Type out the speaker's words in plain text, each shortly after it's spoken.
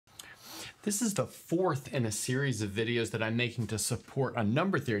This is the fourth in a series of videos that I'm making to support a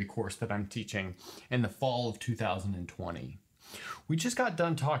number theory course that I'm teaching in the fall of 2020. We just got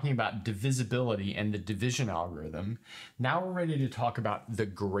done talking about divisibility and the division algorithm. Now we're ready to talk about the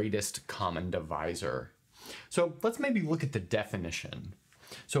greatest common divisor. So let's maybe look at the definition.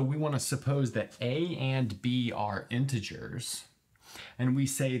 So we want to suppose that A and B are integers, and we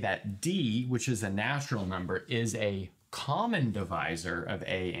say that D, which is a natural number, is a common divisor of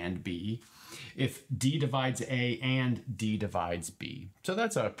A and B if D divides A and D divides B. So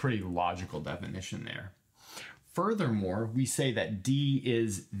that's a pretty logical definition there. Furthermore, we say that D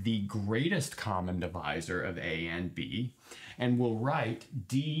is the greatest common divisor of A and B, and we'll write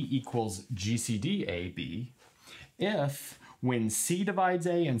D equals GCD AB if when C divides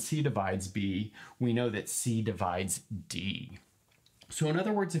A and C divides B, we know that C divides D. So in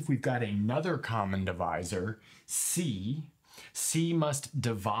other words, if we've got another common divisor, C must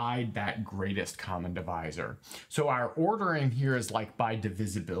divide that greatest common divisor. So our ordering here is like by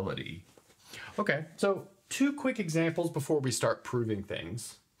divisibility. Okay, so two quick examples before we start proving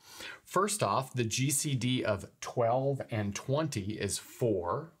things. First off, the GCD of 12 and 20 is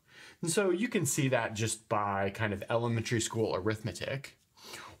 4. And so you can see that just by kind of elementary school arithmetic.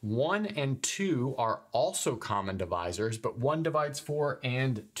 1 and 2 are also common divisors, but 1 divides 4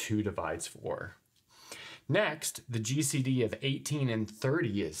 and 2 divides 4. Next, the GCD of 18 and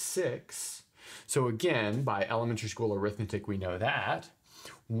 30 is 6. So again, by elementary school arithmetic, we know that.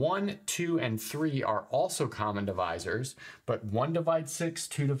 1, 2, and 3 are also common divisors, but 1 divides 6,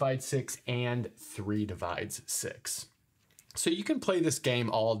 2 divides 6, and 3 divides 6. So you can play this game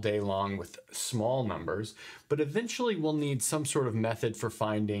all day long with small numbers, but eventually we'll need some sort of method for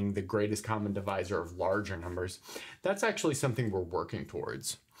finding the greatest common divisor of larger numbers. That's actually something we're working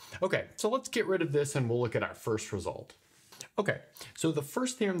towards. Okay, so let's get rid of this and we'll look at our first result. Okay, so the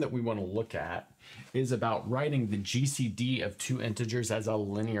first theorem that we want to look at is about writing the GCD of two integers as a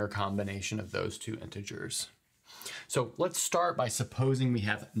linear combination of those two integers. So let's start by supposing we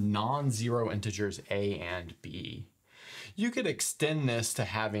have non-zero integers A and B. You could extend this to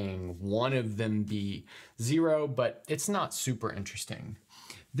having one of them be 0, but it's not super interesting.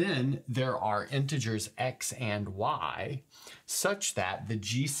 Then there are integers x and y such that the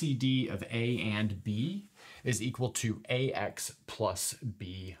GCD of A and B is equal to ax plus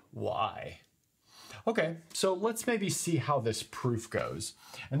by. Okay, so let's maybe see how this proof goes.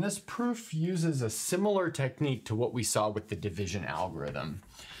 And this proof uses a similar technique to what we saw with the division algorithm.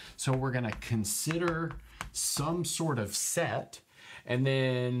 So we're going to consider some sort of set and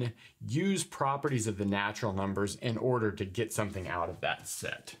then use properties of the natural numbers in order to get something out of that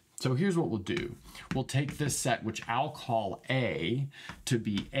set. So here's what we'll do. We'll take this set, which I'll call A, to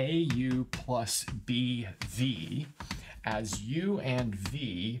be AU plus BV, as U and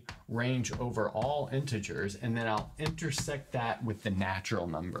V range over all integers, and then I'll intersect that with the natural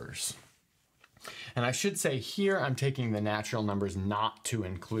numbers. And I should say here I'm taking the natural numbers not to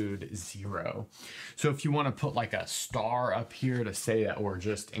include 0. So if you want to put like a star up here to say that we're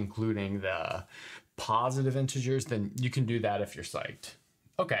just including the positive integers, then you can do that if you're psyched.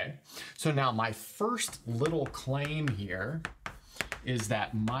 Okay, so now my first little claim here is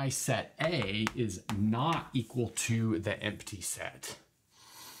that my set A is not equal to the empty set.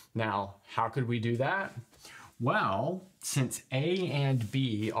 Now, how could we do that? Well, since A and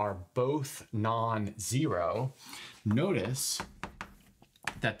B are both non-zero, notice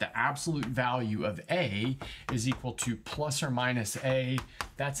that the absolute value of A is equal to plus or minus A.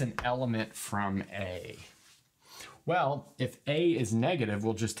 That's an element from A. Well, if A is negative,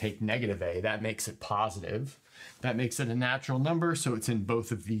 we'll just take negative A. That makes it positive. That makes it a natural number, so it's in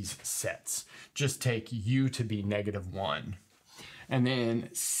both of these sets. Just take U to be -1. And then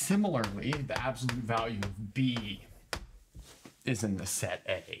similarly, the absolute value of B is in the set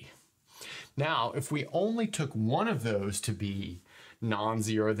A. Now, if we only took one of those to be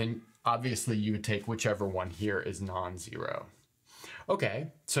non-zero, then obviously you would take whichever one here is non-zero. Okay,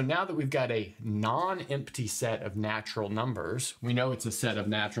 so now that we've got a non-empty set of natural numbers, we know it's a set of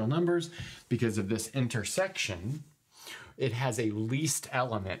natural numbers because of this intersection. It has a least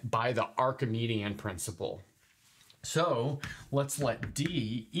element by the Archimedean principle. So let's let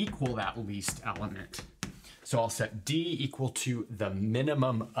D equal that least element. So I'll set D equal to the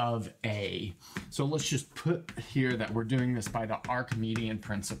minimum of A. So let's just put here that we're doing this by the Archimedean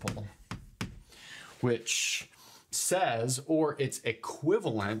principle, which says, or it's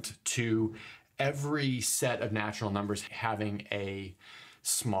equivalent to every set of natural numbers having a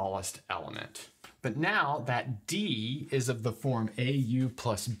smallest element. But now that D is of the form AU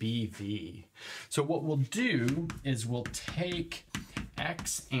plus BV. So what we'll do is we'll take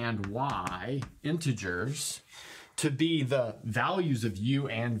x and y integers to be the values of u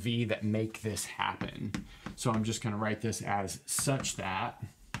and v that make this happen. So I'm just going to write this as such that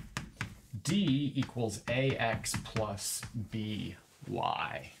d equals ax plus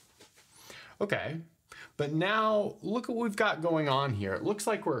by. Okay, but now look at what we've got going on here. It looks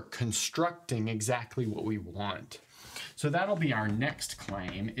like we're constructing exactly what we want. So that'll be our next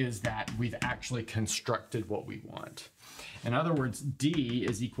claim, is that we've actually constructed what we want. In other words, D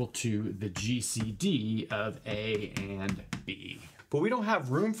is equal to the GCD of A and B. But we don't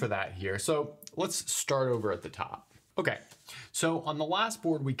have room for that here, so let's start over at the top. Okay, so on the last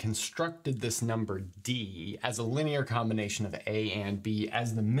board, we constructed this number D as a linear combination of A and B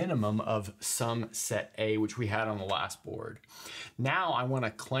as the minimum of some set A, which we had on the last board. Now I want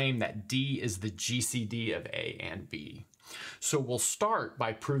to claim that D is the GCD of A and B. So we'll start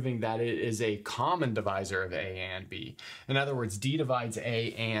by proving that it is a common divisor of A and B. In other words, D divides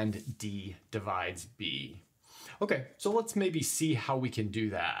A and D divides B. Okay, so let's maybe see how we can do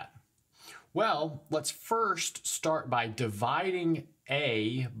that. Well, let's first start by dividing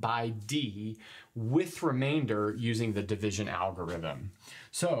A by D with remainder using the division algorithm.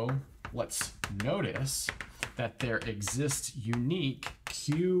 So let's notice that there exists unique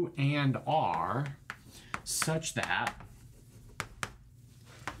Q and R such that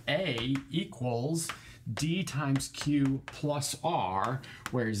A equals D times Q plus R,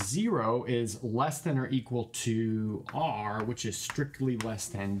 where 0 is less than or equal to R, which is strictly less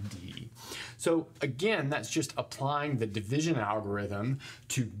than D. So again, that's just applying the division algorithm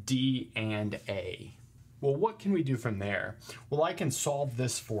to D and A. Well, what can we do from there? Well, I can solve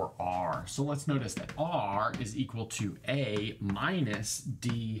this for R. So let's notice that R is equal to A minus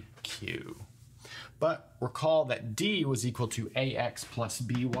DQ. But recall that D was equal to AX plus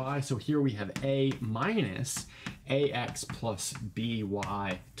BY, so here we have A minus AX plus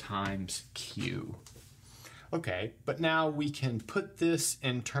BY times Q. Okay, but now we can put this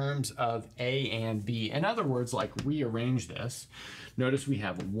in terms of A and B. In other words, like rearrange this. Notice we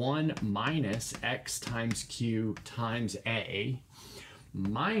have 1 minus X times Q times A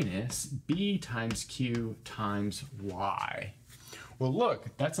minus B times Q times Y. Well,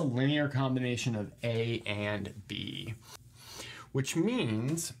 look, that's a linear combination of A and B, which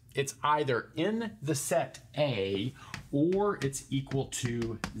means it's either in the set A or it's equal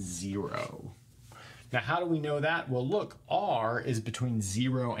to 0. Now, how do we know that? Well, look, R is between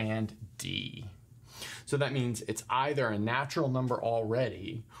 0 and D. So that means it's either a natural number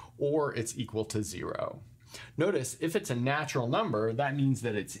already or it's equal to 0. Notice, if it's a natural number, that means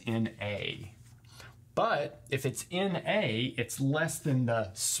that it's in A. But if it's in A, it's less than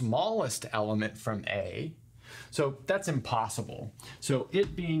the smallest element from A. So that's impossible. So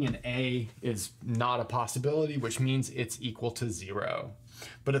it being an A is not a possibility, which means it's equal to 0.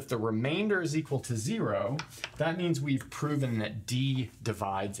 But if the remainder is equal to 0, that means we've proven that D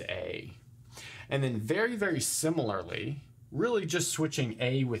divides A. And then very, very similarly, really just switching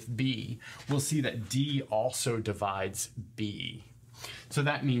A with B, we'll see that D also divides B. So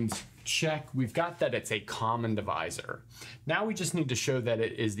that means check, we've got that it's a common divisor. Now we just need to show that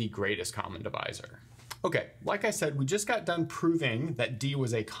it is the greatest common divisor. Okay, like I said, we just got done proving that D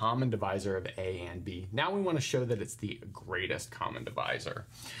was a common divisor of A and B. Now we want to show that it's the greatest common divisor.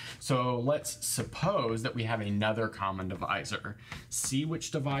 So let's suppose that we have another common divisor, C, which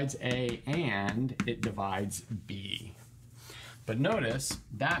divides A and it divides B. But notice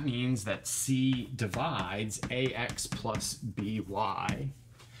that means that C divides AX plus BY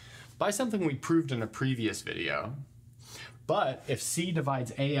by something we proved in a previous video. But if C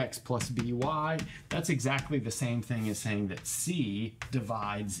divides AX plus BY, that's exactly the same thing as saying that C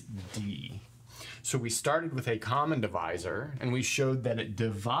divides D. So we started with a common divisor and we showed that it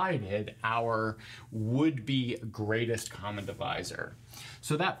divided our would-be greatest common divisor.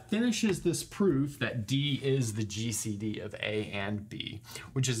 So that finishes this proof that D is the GCD of A and B,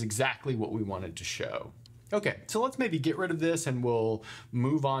 which is exactly what we wanted to show. Okay, so let's maybe get rid of this and we'll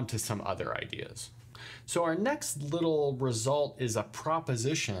move on to some other ideas. So our next little result is a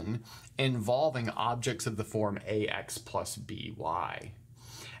proposition involving objects of the form AX plus BY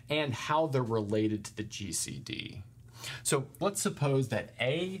and how they're related to the GCD. So let's suppose that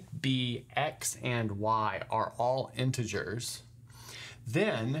A, B, X, and Y are all integers.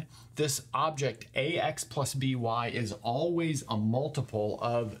 Then this object AX plus BY is always a multiple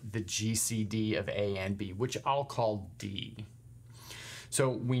of the GCD of A and B, which I'll call D. So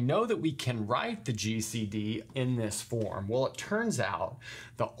we know that we can write the GCD in this form. Well, it turns out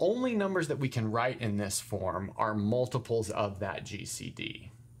the only numbers that we can write in this form are multiples of that GCD.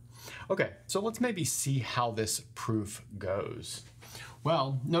 Okay, so let's maybe see how this proof goes.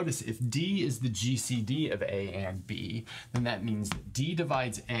 Well, notice if D is the GCD of A and B, then that means that D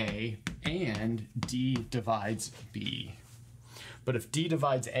divides A and D divides B. But if D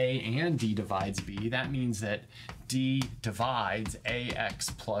divides A and D divides B, that means that D divides AX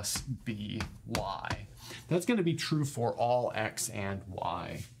plus BY. That's going to be true for all X and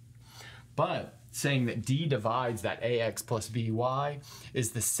Y. But saying that D divides that AX plus BY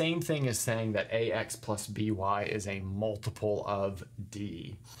is the same thing as saying that AX plus BY is a multiple of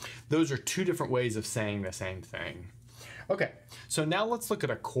D. Those are two different ways of saying the same thing. Okay, so now let's look at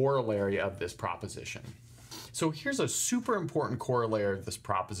a corollary of this proposition. So here's a super important corollary of this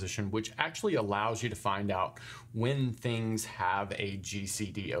proposition, which actually allows you to find out when things have a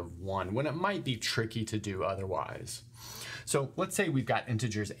GCD of 1, when it might be tricky to do otherwise. So let's say we've got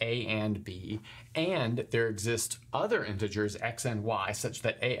integers a and b, and there exist other integers x and y such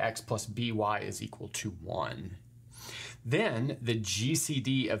that ax plus by is equal to 1. Then the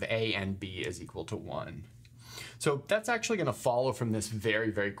GCD of a and b is equal to 1. So that's actually going to follow from this very,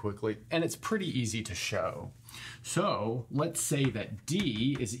 very quickly, and it's pretty easy to show. So let's say that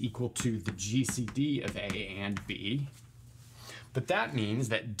D is equal to the GCD of A and B, but that means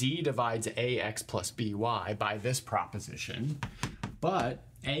that D divides AX plus BY by this proposition, but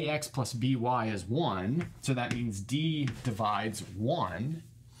AX plus BY is 1, so that means D divides 1,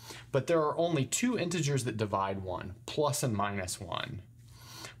 but there are only two integers that divide 1, plus and minus 1.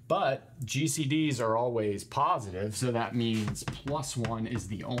 But GCDs are always positive, so that means plus 1 is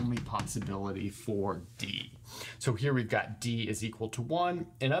the only possibility for D. So here we've got D is equal to 1.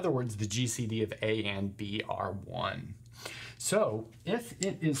 In other words, the GCD of A and B are 1. So if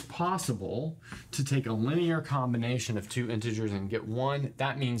it is possible to take a linear combination of two integers and get 1,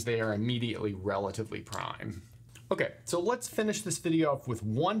 that means they are immediately relatively prime. Okay, so let's finish this video off with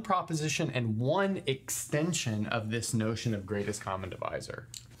one proposition and one extension of this notion of greatest common divisor.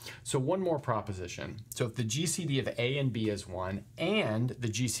 So one more proposition. So if the GCD of A and B is 1 and the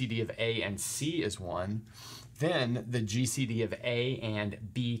GCD of A and C is 1, then the GCD of A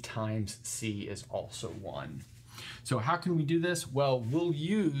and B times C is also 1. So how can we do this? Well, we'll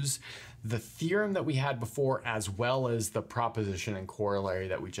use the theorem that we had before as well as the proposition and corollary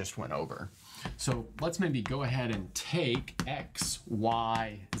that we just went over. So let's maybe go ahead and take X,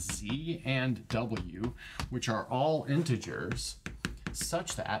 Y, Z, and W, which are all integers,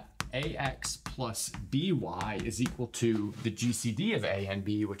 such that AX plus BY is equal to the GCD of A and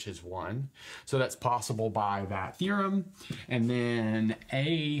B, which is 1. So that's possible by that theorem. And then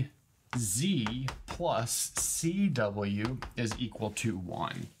AZ plus CW is equal to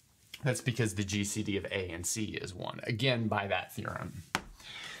 1. That's because the GCD of A and C is 1, again by that theorem.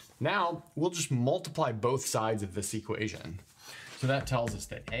 Now we'll just multiply both sides of this equation. So that tells us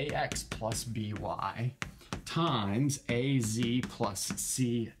that AX plus BY times AZ plus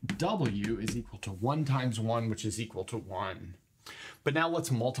CW is equal to 1 times 1, which is equal to 1. But now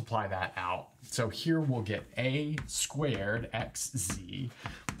let's multiply that out. So here we'll get A squared XZ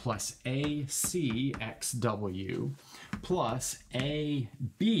plus AC XW plus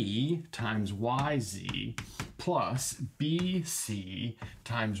AB times YZ plus BC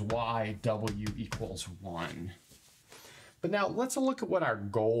times YW equals 1. But now let's look at what our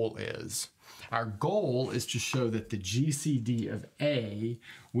goal is. Our goal is to show that the GCD of A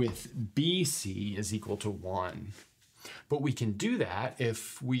with BC is equal to 1. But we can do that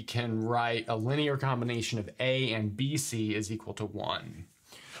if we can write a linear combination of A and BC is equal to 1.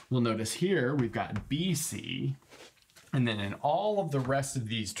 We'll notice here we've got BC, and then in all of the rest of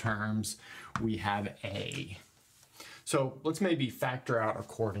these terms, we have A. So let's maybe factor out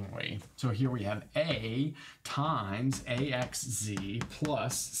accordingly. So here we have A times AXZ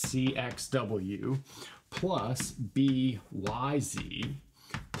plus CXW plus BYZ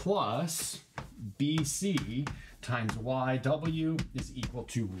plus BC times YW is equal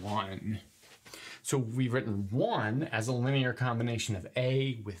to 1. So we've written 1 as a linear combination of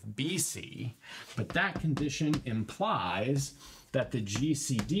A with BC, but that condition implies that the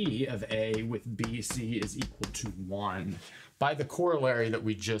GCD of A with BC is equal to 1 by the corollary that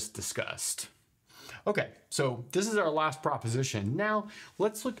we just discussed. Okay, so this is our last proposition. Now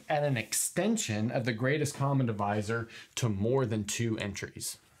let's look at an extension of the greatest common divisor to more than 2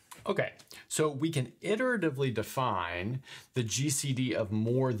 entries. Okay, so we can iteratively define the GCD of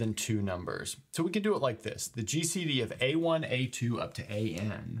more than 2 numbers. So we can do it like this. The GCD of A1, A2 up to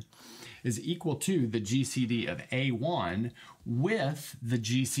AN is equal to the GCD of A1 with the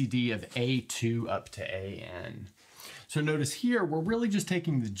GCD of A2 up to AN. So notice here, we're really just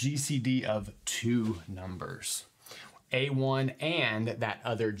taking the GCD of 2 numbers, A1 and that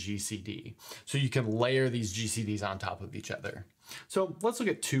other GCD. So you can layer these GCDs on top of each other. So let's look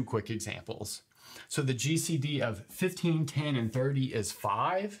at two quick examples. So the GCD of 15, 10, and 30 is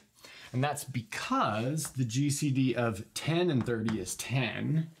 5. And that's because the GCD of 10 and 30 is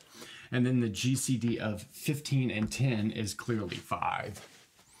 10. And then the GCD of 15 and 10 is clearly 5.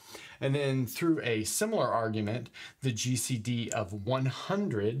 And then through a similar argument, the GCD of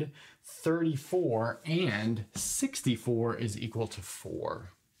 100, 34, and 64 is equal to 4.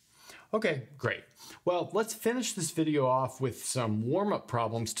 Okay, great. Well, let's finish this video off with some warm-up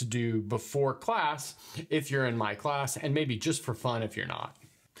problems to do before class if you're in my class, and maybe just for fun if you're not.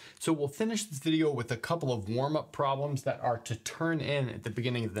 So we'll finish this video with a couple of warm-up problems that are to turn in at the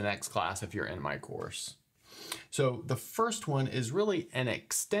beginning of the next class if you're in my course. So the first one is really an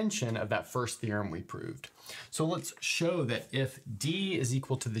extension of that first theorem we proved. So let's show that if D is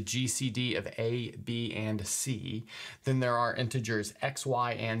equal to the GCD of A, B, and C, then there are integers x,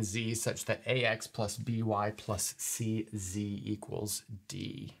 y, and z such that ax plus by plus cz equals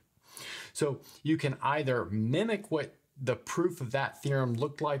D. So you can either mimic what the proof of that theorem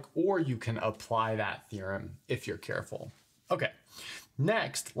looked like, or you can apply that theorem if you're careful. Okay.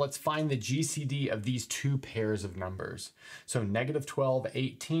 Next, let's find the GCD of these two pairs of numbers. So -12,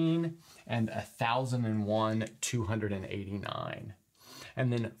 18, and 1001, 289.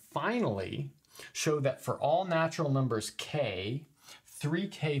 And then finally, show that for all natural numbers k,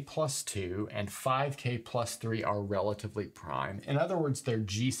 3k plus 2 and 5k plus 3 are relatively prime. In other words, their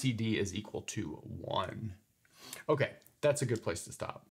GCD is equal to 1. Okay, that's a good place to stop.